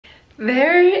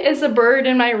There is a bird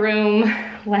in my room.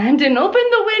 Landon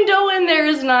opened the window and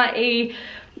there's not a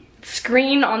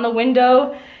screen on the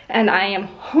window, and I am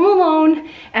home alone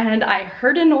and I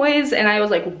heard a noise and I was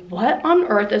like, what on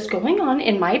earth is going on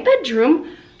in my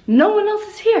bedroom? No one else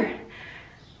is here.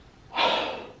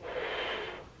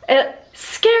 It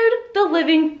scared the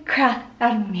living crap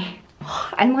out of me.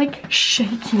 I'm like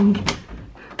shaking.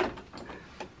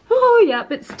 Oh yeah,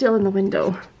 but still in the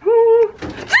window.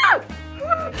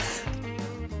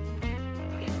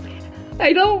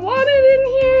 I don't want it in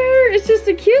here. It's just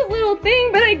a cute little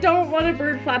thing, but I don't want a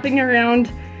bird flapping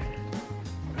around.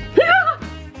 You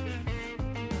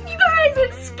guys,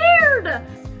 it's scared.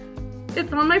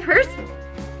 It's on my purse.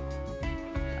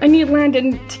 I need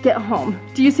Landon to get home.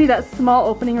 Do you see that small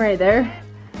opening right there?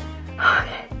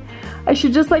 Okay. I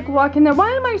should just like walk in there. Why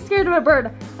am I scared of a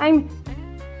bird? I'm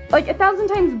like 1,000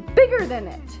 times bigger than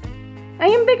it. I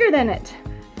am bigger than it.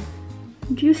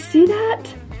 Do you see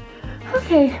that?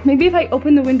 Okay, maybe if I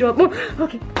open the window up more.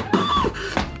 Okay.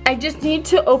 I just need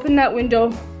to open that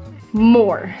window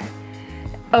more.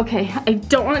 Okay, I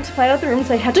don't want it to fly out the room,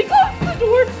 so I have to close the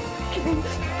door.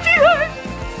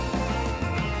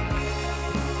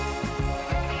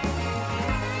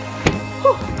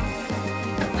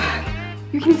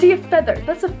 You can see a feather.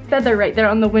 That's a feather right there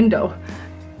on the window.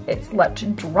 It's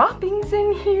left droppings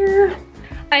in here.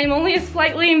 I am only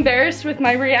slightly embarrassed with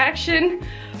my reaction,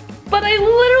 but I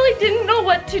literally didn't know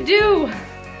what to do.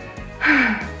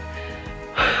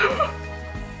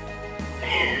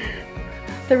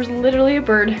 There was literally a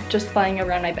bird just flying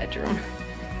around my bedroom.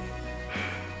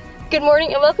 Good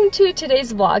morning and welcome to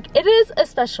today's vlog. It is a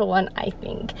special one, I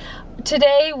think.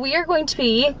 Today we are going to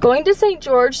be going to St.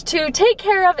 George to take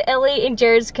care of Ellie and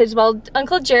Jared's kids while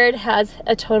Uncle Jared has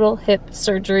a total hip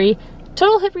surgery,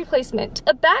 total hip replacement.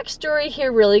 A backstory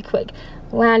here really quick.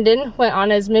 Landon went on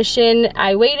his mission.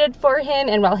 I waited for him,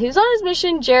 and while he was on his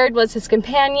mission, Jared was his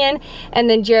companion, and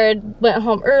then Jared went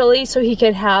home early so he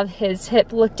could have his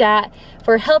hip looked at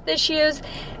for health issues.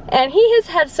 And he has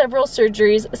had several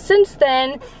surgeries since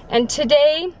then, and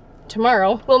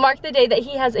tomorrow will mark the day that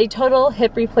he has a total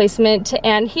hip replacement,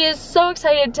 and he is so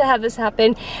excited to have this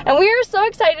happen, and we are so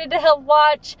excited to help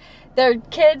watch their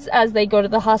kids as they go to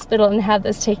the hospital and have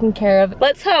this taken care of.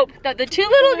 Let's hope that the two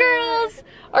little girls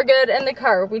are good in the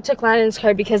car. We took Landon's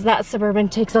car because that Suburban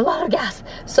takes a lot of gas.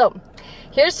 So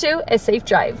here's to a safe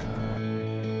drive.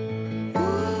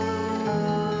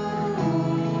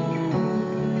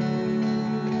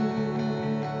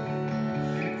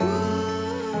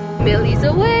 Millie's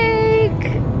awake.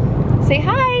 Say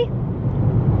hi.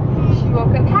 She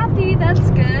woke up happy. That's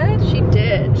good. She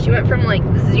did. She went from like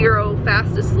 0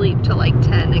 fast asleep to like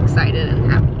 10 excited and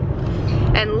happy.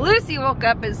 And Lucy woke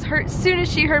up as soon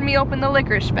as she heard me open the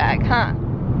licorice bag, huh?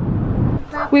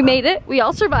 We made it. We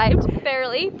all survived,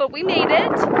 barely, but we made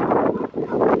it.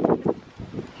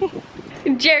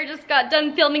 Jared just got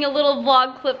done filming a little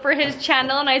vlog clip for his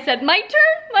channel, and I said, my turn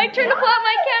to pull out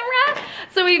my camera.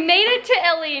 So we made it to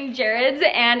Ellie and Jared's,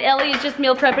 and Ellie is just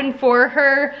meal prepping for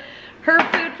her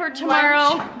food for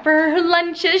tomorrow, for her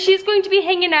lunches. She's going to be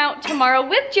hanging out tomorrow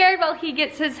with Jared while he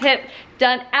gets his hip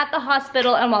done at the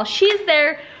hospital, and while she's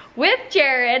there with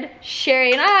Jared,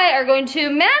 Sherry and I are going to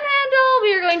manhandle.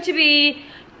 We are going to be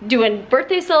doing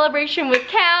birthday celebration with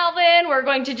Calvin. We're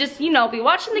going to just, you know, be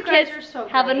watching the kids, so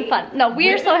having fun. No, we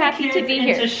are so happy to be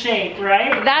here. Into shape,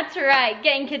 right? That's right.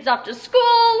 Getting kids off to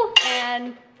school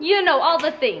and, you know, all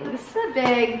the things. It's a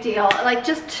big deal. Like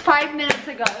just 5 minutes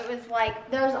ago, it was like,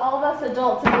 there's all of us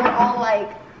adults and we're all like,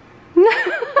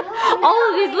 all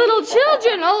of these little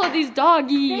children, all of these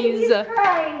doggies. Babies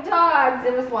crying, dogs.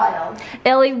 It was wild.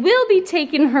 Ellie will be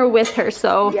taking her with her,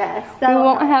 so yes, we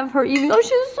won't have her even though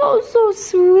she's so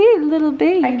sweet, little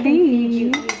baby. I can feed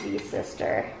you easy,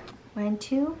 sister. 1,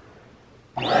 2.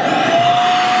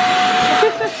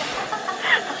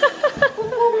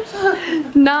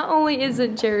 Not only is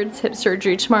it Jared's hip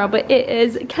surgery tomorrow, but it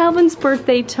is Calvin's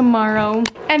birthday tomorrow.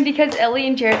 And because Ellie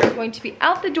and Jared are going to be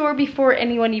out the door before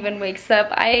anyone even wakes up,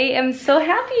 I am so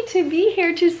happy to be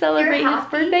here to celebrate his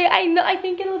birthday. I know, I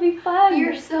think it'll be fun.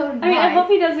 You're so nice. I mean, I hope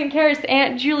he doesn't care. It's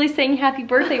Aunt Julie saying happy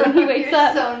birthday when he wakes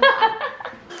up. So nice.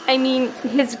 I mean,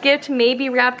 his gift may be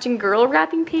wrapped in girl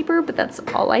wrapping paper, but that's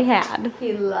all I had.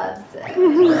 He loves it.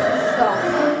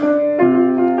 So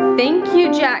Thank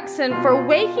you, Jackson, for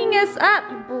waking us up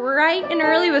bright and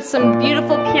early with some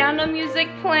beautiful piano music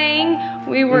playing.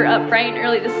 We were up bright and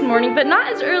early this morning, but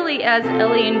not as early as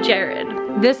Ellie and Jared.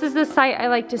 This is the site I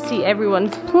like to see.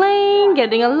 Everyone's playing,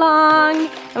 getting along,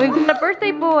 and we've got a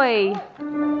birthday boy.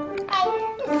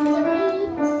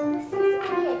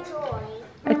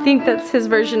 I think that's his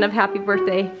version of happy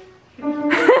birthday.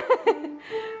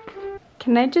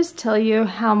 Can I just tell you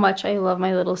how much I love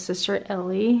my little sister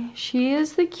Ellie? She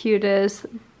is the cutest,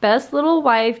 best little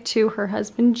wife to her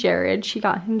husband Jared. She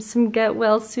got him some get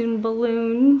well soon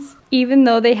balloons. Even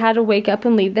though they had to wake up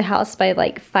and leave the house by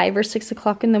like 5 or 6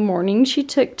 o'clock in the morning, she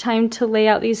took time to lay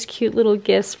out these cute little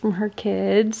gifts from her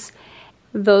kids.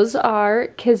 Those are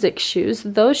Kizik shoes.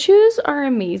 Those shoes are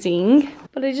amazing,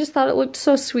 but I just thought it looked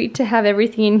so sweet to have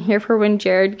everything in here for when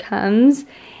Jared comes.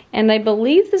 And I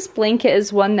believe this blanket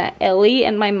is one that Ellie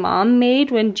and my mom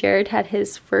made when Jared had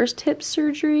his first hip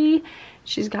surgery.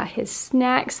 She's got his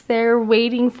snacks there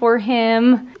waiting for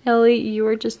him. Ellie, you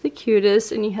are just the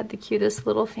cutest, and you had the cutest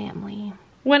little family.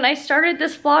 When I started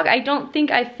this vlog, I don't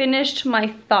think I finished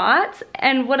my thoughts,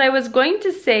 and what I was going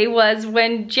to say was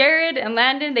when Jared and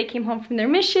Landon, they came home from their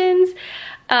missions,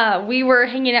 we were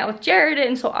hanging out with Jared,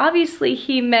 and so obviously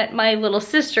he met my little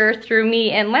sister through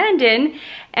me and Landon,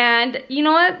 and you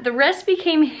know what? The rest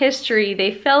became history.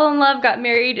 They fell in love, got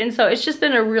married, and so it's just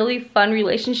been a really fun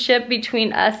relationship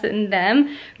between us and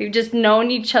them. We've just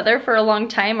known each other for a long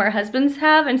time, our husbands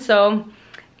have, and so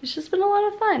it's just been a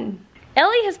lot of fun.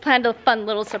 Ellie has planned a fun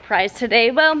little surprise today.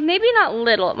 Well, maybe not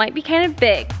little, it might be kind of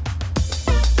big.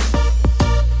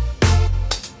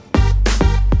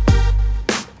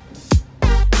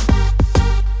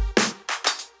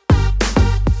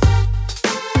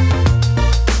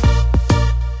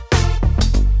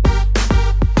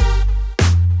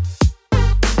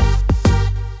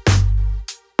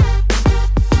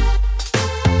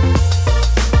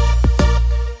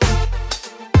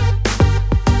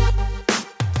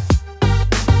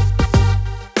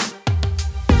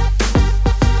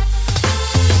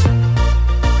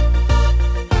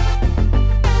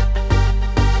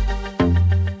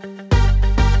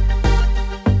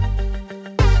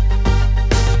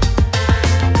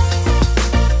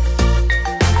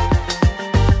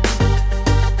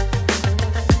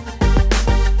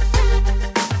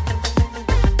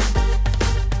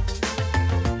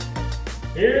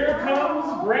 Here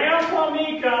comes Grandpa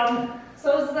Mecham.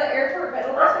 So is the airport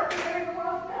metal detector gonna go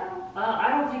off now? I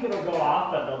don't think it'll go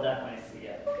off, but they'll definitely see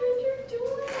it. What are you doing?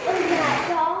 What is that,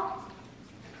 doll?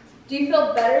 Do you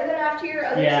feel better than after your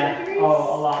other surgeries?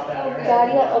 Oh, a lot better. Okay.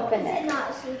 Daddy will open it.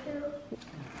 Not see-through.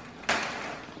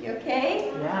 You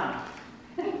okay? Yeah.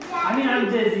 I mean, I'm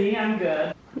dizzy. I'm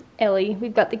good. Ellie,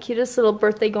 we've got the cutest little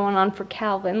birthday going on for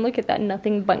Calvin. Look at that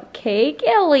nothing but cake.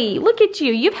 Ellie, look at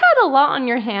you. You've had a lot on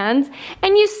your hands,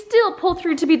 and you still pull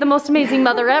through to be the most amazing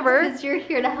mother ever. Because you're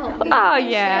here to help me. Oh,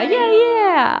 yeah,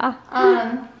 yeah.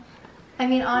 I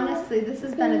mean, honestly, this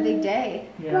has been a big day.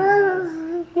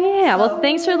 Yeah. Yeah, well,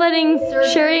 thanks for letting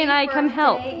Surgery, Sherry and I come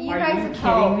help. birthday, You Are guys you have kidding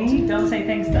helped. me? Don't say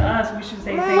thanks to us. We should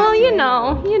say thanks Well, to you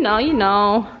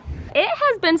know. It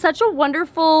has been such a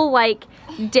wonderful, like,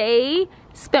 day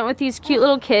spent with these cute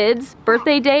little kids.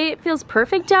 Birthday day, it feels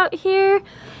perfect out here.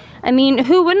 I mean,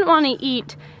 who wouldn't want to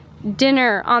eat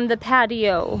dinner on the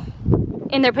patio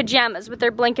in their pajamas with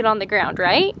their blanket on the ground,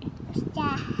 right?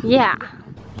 Yeah. Yeah.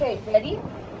 Okay, ready?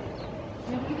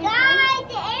 Guys,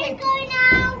 the air's going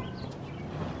out.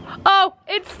 Oh,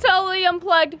 it's totally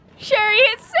unplugged. Sherry,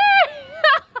 it's Sherry.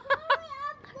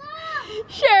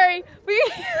 Sherry,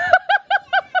 we...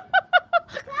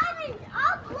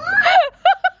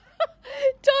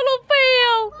 Total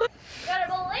fail. Gotta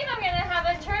believe I'm gonna have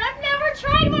a turn. I've never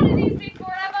tried one of these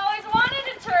before, and I've always wanted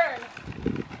a turn.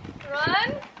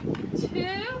 1,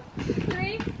 2,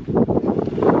 3.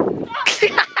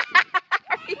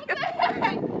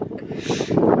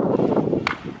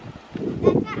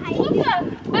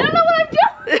 I don't know what I'm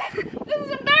doing. This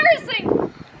is embarrassing.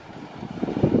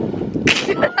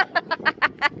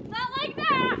 Not like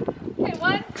that. Okay,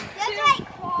 1, 2.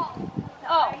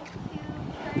 Oh.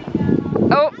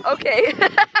 Oh, okay.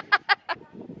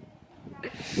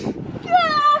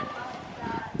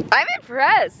 I'm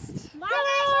impressed. 1,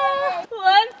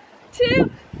 2.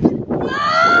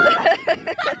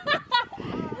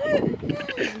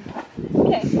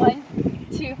 Okay, 1,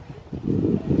 2.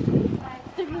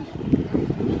 3.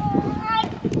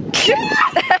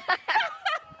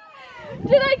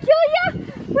 Did I kill you?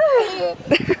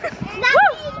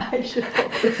 I should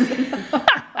focus.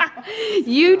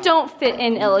 You don't fit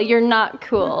in, Ellie. You're not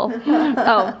cool.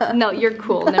 Oh, no, you're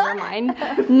cool. Never mind.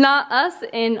 Not us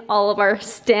in all of our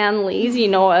Stanleys, you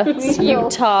know, us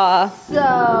Utah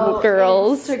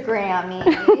girls. Instagrammy.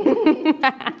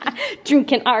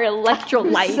 Drinking our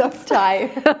electrolytes. So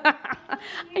tired.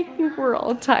 I think we're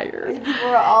all tired.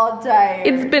 We're all tired.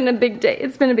 It's been a big day.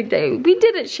 It's been a big day. We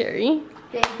did it, Sherry.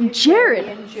 Jared Carrie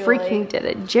and Julie. freaking did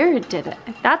it. Jared did it.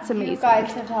 That's amazing. You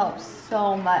guys have helped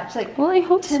so much. Like, Well, I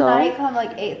hope tonight, so. come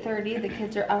like 8:30, the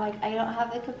kids are. I'm like, I don't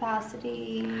have the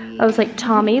capacity. I was like,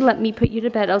 Tommy, let me put you to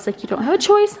bed. I was like, you don't have a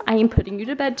choice. I am putting you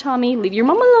to bed, Tommy. Leave your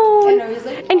mom alone. I know, he's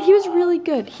like, And he was really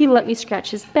good. He let me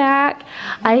scratch his back.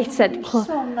 I said,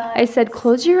 so nice. I said,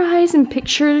 close your eyes and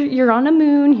picture you're on a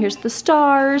moon. Here's the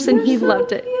stars, and he You're so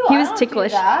loved it. cute. He I was don't do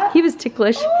ticklish. that. He was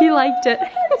ticklish. He liked it.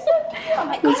 Oh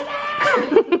my God.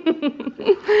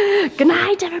 Good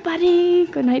night, everybody.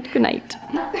 Good night. Good night.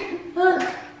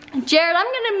 Jared, I'm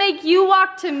gonna make you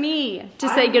walk to me to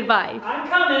say goodbye. I'm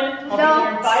coming. I'll be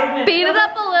here in 5 minutes. Speed it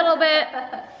up a little bit.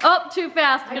 Oh, too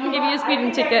fast. I'm gonna give you a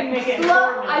speeding ticket.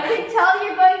 Slow. I can tell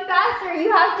you're going faster.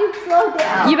 You have to slow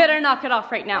down. You better knock it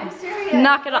off right now. I'm serious.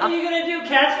 Knock it What are off. you gonna do?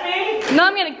 Catch me? No,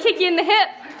 I'm gonna kick you in the hip.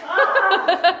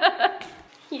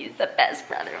 He's the best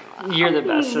brother-in-law. You're the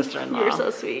best sister-in-law. You're so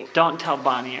sweet. Don't tell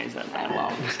Bonnie I said that. I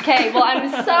won't. Okay, well, I'm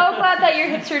so glad that your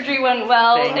hip surgery went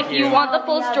well. Thank If you you. want the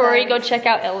full Yeah, story, go thanks. check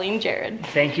out Ellie and Jared.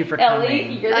 Thank you for Ellie,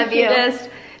 coming. you're the Love you. cutest.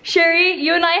 Sherry,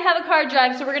 you and I have a car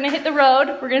drive, so we're gonna hit the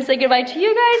road. We're gonna say goodbye to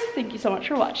you guys. Thank you so much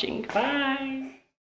for watching. Bye.